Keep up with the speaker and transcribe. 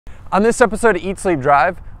On this episode of Eat, Sleep,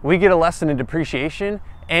 Drive, we get a lesson in depreciation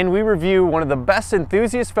and we review one of the best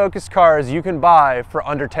enthusiast-focused cars you can buy for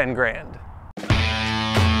under 10 grand.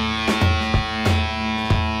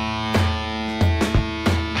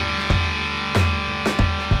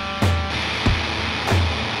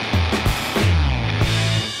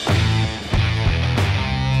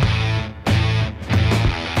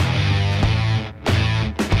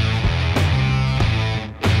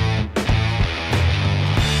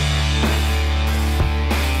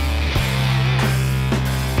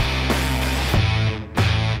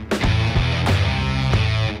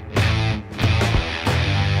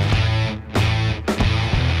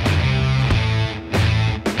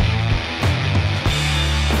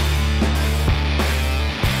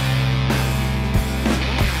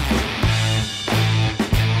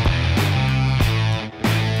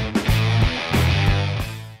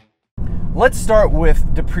 Let's start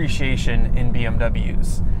with depreciation in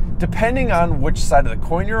BMWs. Depending on which side of the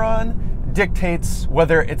coin you're on, dictates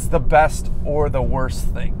whether it's the best or the worst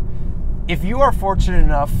thing. If you are fortunate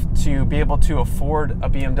enough to be able to afford a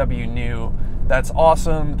BMW new, that's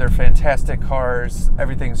awesome, they're fantastic cars,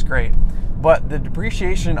 everything's great. But the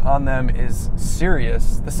depreciation on them is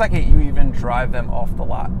serious the second you even drive them off the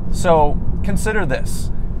lot. So consider this,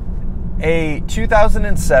 a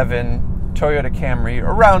 2007 Toyota Camry,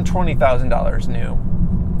 around $20,000 new,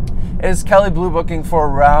 is Kelley Blue booking for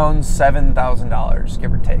around $7,000,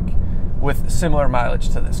 give or take, with similar mileage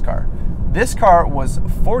to this car. This car was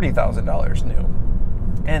 $40,000 new,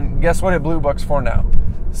 and guess what it blue books for now?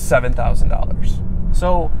 $7,000.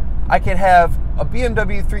 So I could have a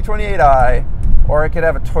BMW 328i, or I could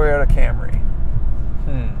have a Toyota Camry.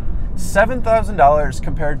 $7,000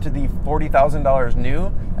 compared to the $40,000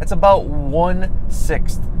 new, that's about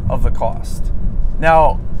 1/6 of the cost.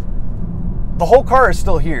 Now, the whole car is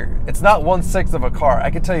still here. It's not 1/6 of a car, I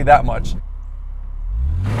can tell you that much.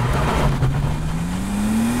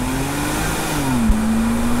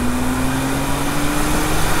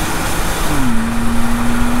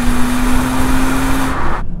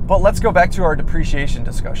 But let's go back to our depreciation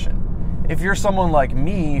discussion. If you're someone like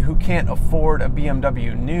me who can't afford a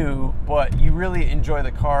BMW new, but you really enjoy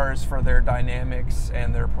the cars for their dynamics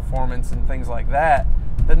and their performance and things like that,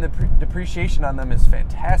 then the depreciation on them is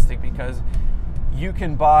fantastic because you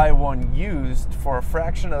can buy one used for a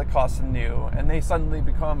fraction of the cost of new and they suddenly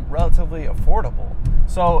become relatively affordable.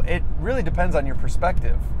 So it really depends on your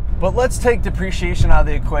perspective. But let's take depreciation out of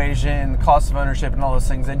the equation, cost of ownership and all those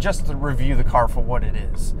things, and just to review the car for what it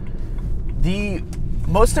is. The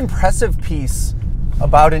most impressive piece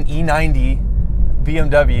about an E90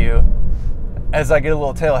 BMW, as I get a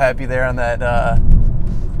little tail happy there on that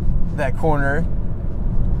corner,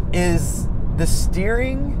 is the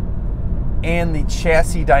steering and the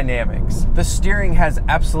chassis dynamics. The steering has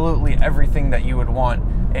absolutely everything that you would want.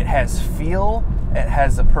 It has feel, it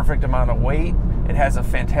has a perfect amount of weight, it has a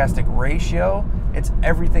fantastic ratio. It's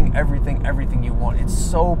everything you want. It's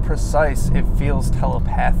so precise, it feels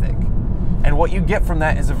telepathic. And what you get from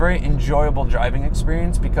that is a very enjoyable driving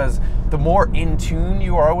experience because the more in tune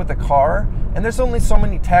you are with the car, and there's only so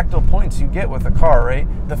many tactile points you get with a car, right?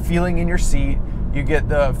 The feeling in your seat, you get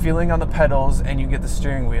the feeling on the pedals, and you get the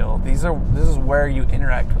steering wheel. This is where you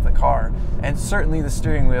interact with the car. And certainly the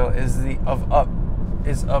steering wheel is of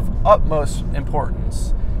utmost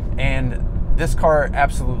importance. And this car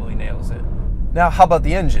absolutely nails it. Now, how about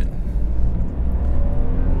the engine?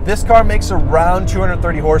 This car makes around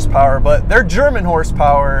 230 horsepower, but they're German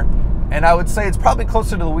horsepower, and I would say it's probably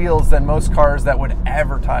closer to the wheels than most cars that would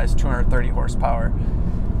advertise 230 horsepower.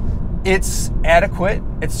 It's adequate,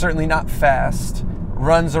 it's certainly not fast,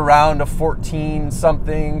 runs around a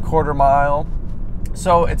 14-something quarter mile,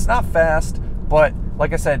 so it's not fast, but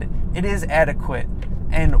like I said, it is adequate.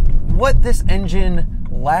 And what this engine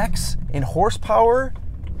lacks in horsepower,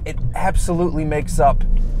 it absolutely makes up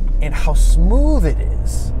in how smooth it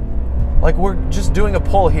is. Like, we're just doing a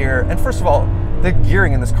pull here, and first of all, the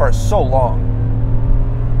gearing in this car is so long.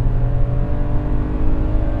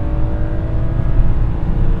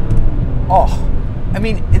 Oh, I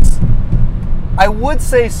mean, I would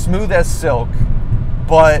say smooth as silk,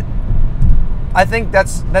 but I think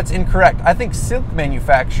that's incorrect. I think silk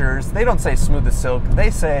manufacturers, they don't say smooth as silk,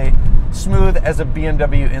 they say smooth as a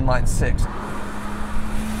BMW inline six.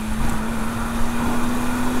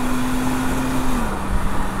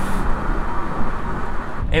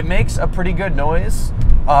 It makes a pretty good noise,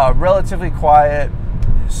 relatively quiet,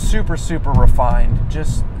 super refined,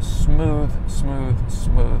 just smooth.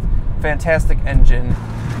 Fantastic engine.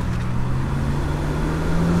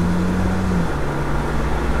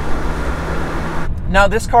 Now,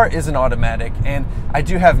 this car is an automatic, and I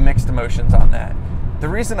do have mixed emotions on that. The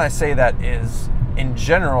reason I say that is, in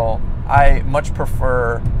general, I much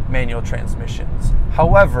prefer manual transmissions.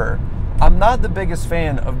 However, I'm not the biggest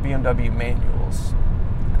fan of BMW manuals.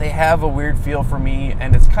 They have a weird feel for me,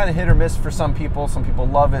 and it's kind of hit or miss for some people. Some people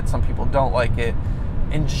love it, some people don't like it.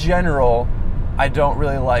 In general, I don't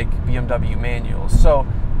really like BMW manuals. So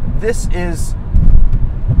this is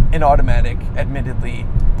an automatic, admittedly,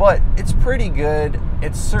 but it's pretty good.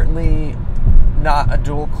 It's certainly not a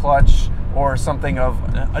dual clutch or something of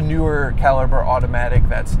a newer caliber automatic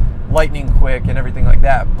that's lightning quick and everything like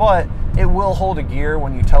that, but it will hold a gear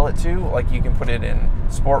when you tell it to. Like, you can put it in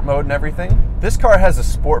sport mode and everything. This car has a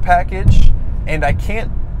sport package, and I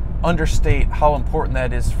can't understate how important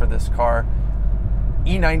that is for this car.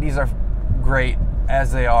 E90s are great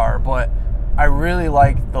as they are, but I really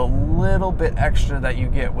like the little bit extra that you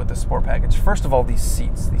get with the sport package. First of all, these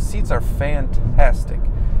seats. These seats are fantastic.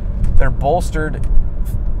 They're bolstered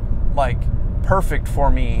like perfect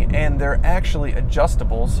for me, and they're actually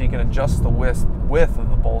adjustable, so you can adjust the width of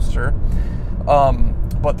the bolster.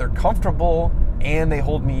 But they're comfortable, and they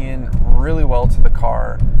hold me in really well to the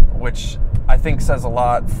car, which I think says a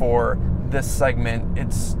lot for this segment.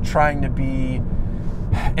 It's trying to be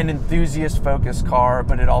an enthusiast-focused car,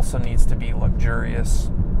 but it also needs to be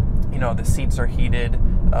luxurious. You know, the seats are heated,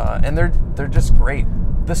 and they're just great.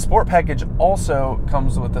 The sport package also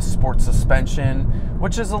comes with a sport suspension,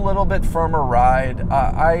 which is a little bit firmer ride.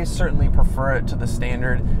 I certainly prefer it to the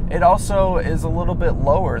standard. It also is a little bit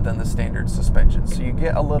lower than the standard suspension, so you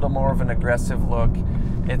get a little more of an aggressive look.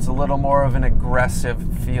 It's a little more of an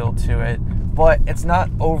aggressive feel to it, but it's not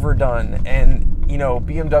overdone. And, you know,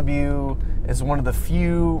 BMW is one of the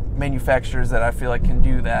few manufacturers that I feel like can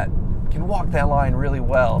do that, can walk that line really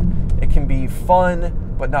well. It can be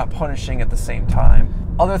fun, but not punishing at the same time.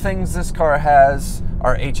 Other things this car has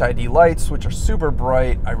are HID lights, which are super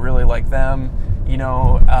bright. I really like them. You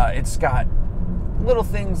know, it's got little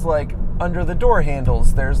things like under the door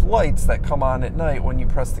handles, there's lights that come on at night when you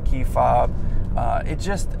press the key fob. It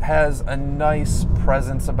just has a nice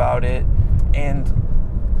presence about it. And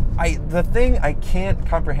the thing I can't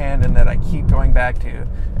comprehend and that I keep going back to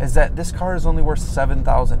is that this car is only worth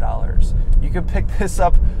 $7,000. You could pick this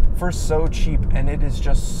up for so cheap, and it is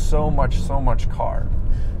just so much car.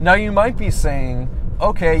 Now, you might be saying,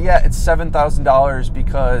 okay, yeah, it's $7,000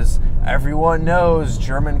 because everyone knows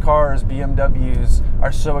German cars, BMWs,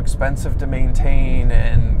 are so expensive to maintain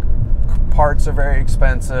and parts are very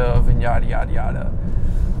expensive and yada, yada, yada.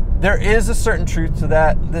 There is a certain truth to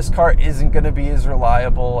that. This car isn't going to be as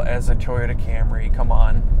reliable as a Toyota Camry. Come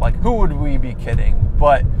on. Like, who would we be kidding?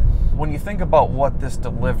 But when you think about what this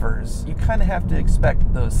delivers, you kind of have to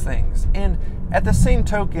expect those things. And at the same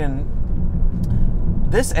token,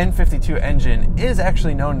 this N52 engine is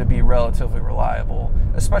actually known to be relatively reliable,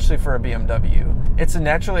 especially for a BMW. It's a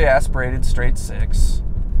naturally aspirated straight six,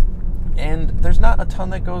 and there's not a ton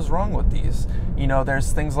that goes wrong with these. You know,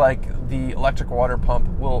 there's things like the electric water pump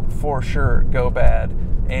will for sure go bad.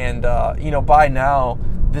 And, you know, by now,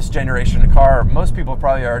 this generation of car, most people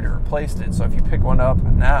probably already replaced it. So if you pick one up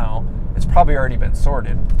now, it's probably already been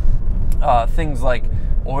sorted. Things like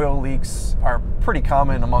oil leaks are pretty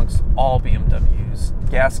common amongst all BMWs.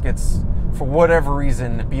 Gaskets, for whatever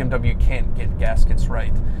reason, BMW can't get gaskets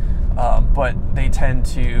right. But they tend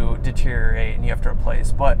to deteriorate and you have to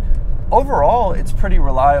replace. But overall, it's pretty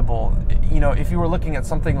reliable. You know, if you were looking at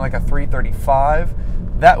something like a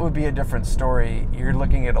 335, that would be a different story. You're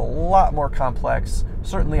looking at a lot more complex,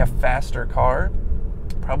 certainly a faster car,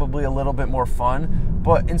 probably a little bit more fun.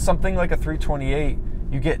 But in something like a 328,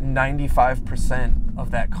 you get 95%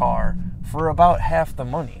 of that car for about half the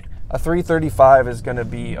money. A 335 is going to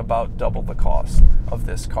be about double the cost of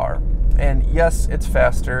this car. And yes, it's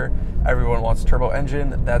faster. Everyone wants a turbo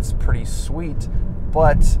engine. That's pretty sweet.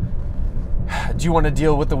 But do you want to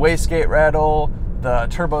deal with the wastegate rattle, the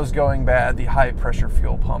turbos going bad, the high pressure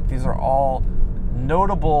fuel pump? These are all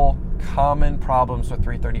notable common problems with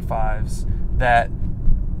 335s that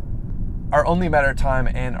are only a matter of time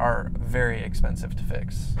and are very expensive to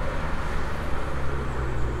fix.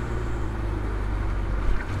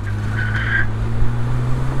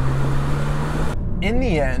 In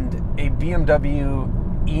the end, a BMW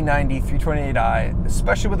E90 328i,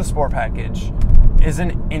 especially with a sport package, is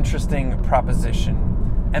an interesting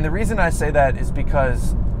proposition. And the reason I say that is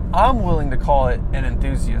because I'm willing to call it an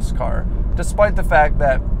enthusiast car, despite the fact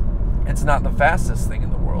that it's not the fastest thing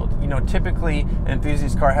in the world. You know, typically an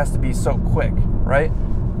enthusiast car has to be so quick, right?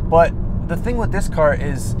 But the thing with this car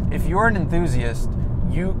is, if you're an enthusiast,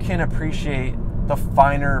 you can appreciate the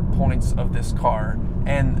finer points of this car.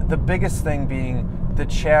 And the biggest thing being the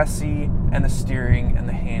chassis and the steering and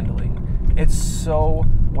the handling. It's so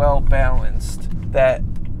well balanced that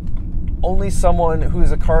only someone who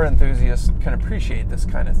is a car enthusiast can appreciate this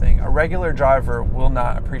kind of thing. A regular driver will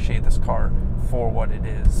not appreciate this car for what it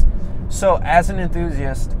is. So as an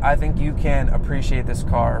enthusiast, I think you can appreciate this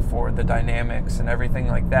car for the dynamics and everything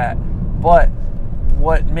like that. But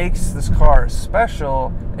what makes this car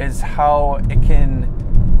special is how it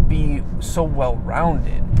can be so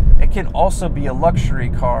well-rounded. It can also be a luxury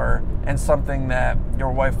car and something that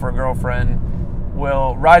your wife or girlfriend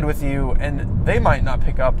will ride with you, and they might not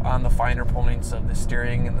pick up on the finer points of the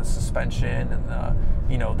steering and the suspension and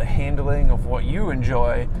the handling of what you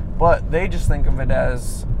enjoy, but they just think of it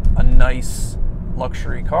as a nice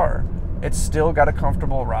luxury car. It's still got a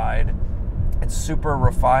comfortable ride. It's super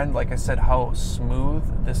refined, like I said, how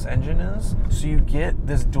smooth this engine is. So you get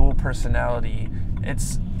this dual personality.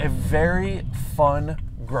 It's a very fun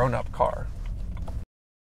grown-up car.